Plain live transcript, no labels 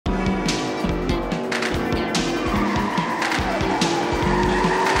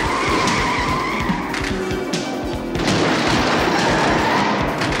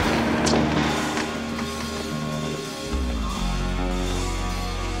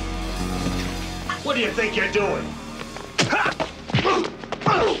What do you think you're doing?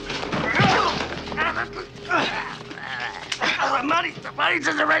 Money's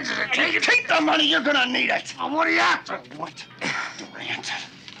in the register. Keep the money, you're gonna need it. Oh, what are you after? What? Durant.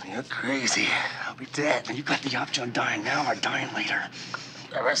 You're crazy. I'll be dead. You got the option of dying now or dying later.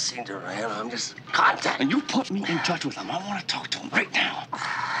 Never seen Durant. I'm just contact. And you put me in touch with him. I want to talk to him right now.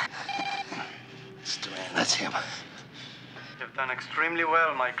 It's Durant. That's him. You've done extremely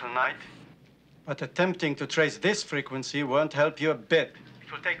well, Michael Knight. But attempting to trace this frequency won't help you a bit.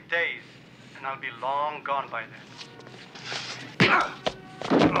 It will take days, and I'll be long gone by then.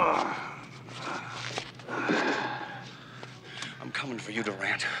 I'm coming for you,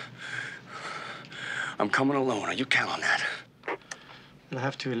 Durant. I'm coming alone. Now, you count on that. We'll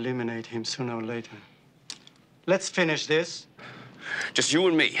have to eliminate him sooner or later. Let's finish this. Just you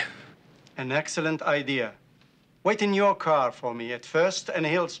and me. An excellent idea. Wait in your car for me at 1st and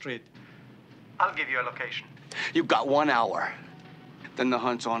Hill Street. I'll give you a location. You've got 1 hour. Then the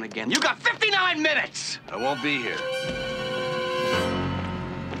hunt's on again. You got 59 minutes! I won't be here.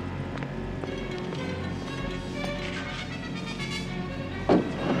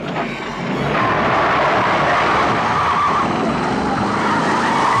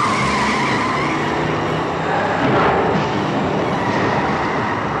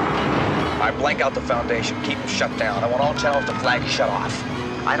 Blank out the foundation. Keep them shut down. I want all channels to flag shut off.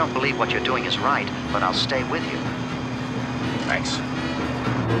 I don't believe what you're doing is right, but I'll stay with you. Thanks.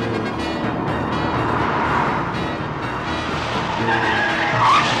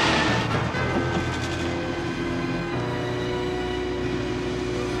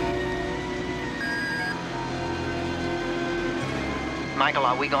 Michael,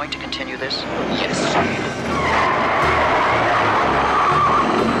 are we going to continue this? Yes.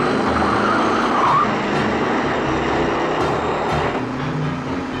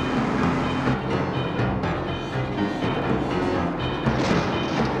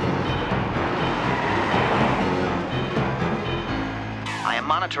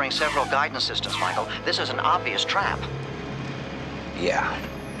 Monitoring several guidance systems, Michael. This is an obvious trap. Yeah.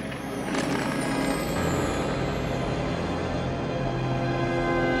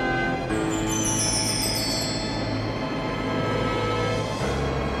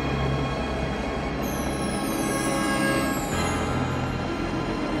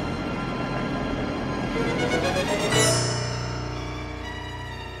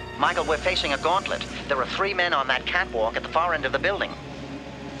 Michael, we're facing a gauntlet. There are 3 men on that catwalk at the far end of the building.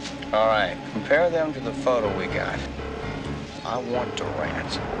 All right, compare them to the photo we got. I want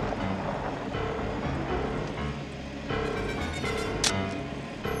Durant.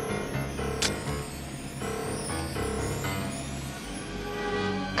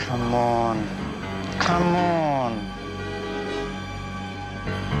 Come on. Come on.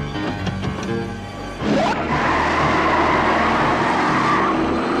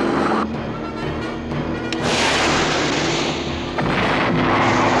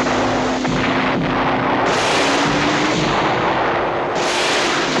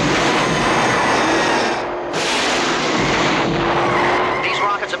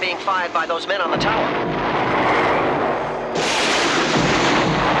 Fired by those men on the tower.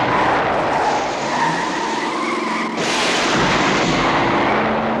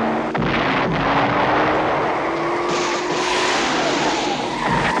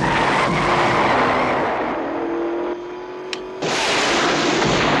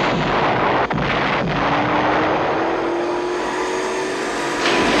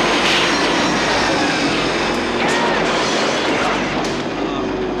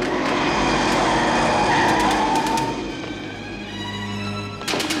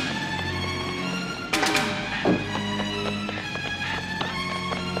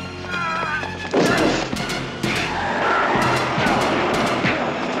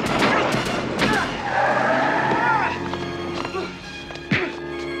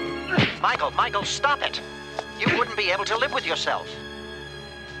 Michael, stop it. You wouldn't be able to live with yourself.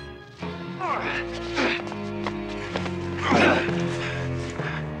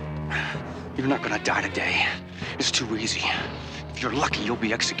 You're not gonna die today. It's too easy. If you're lucky, you'll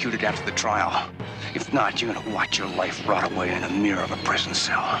be executed after the trial. If not, you're gonna watch your life rot away in the mirror of a prison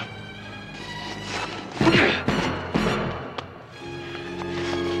cell.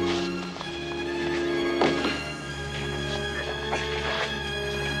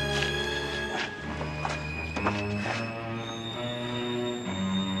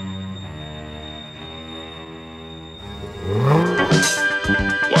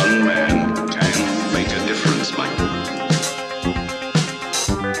 One man can make a difference, Michael.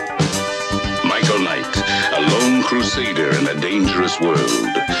 Michael Knight, alone lone crusader in a dangerous world,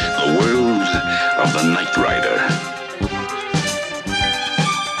 the world of the Knight Rider.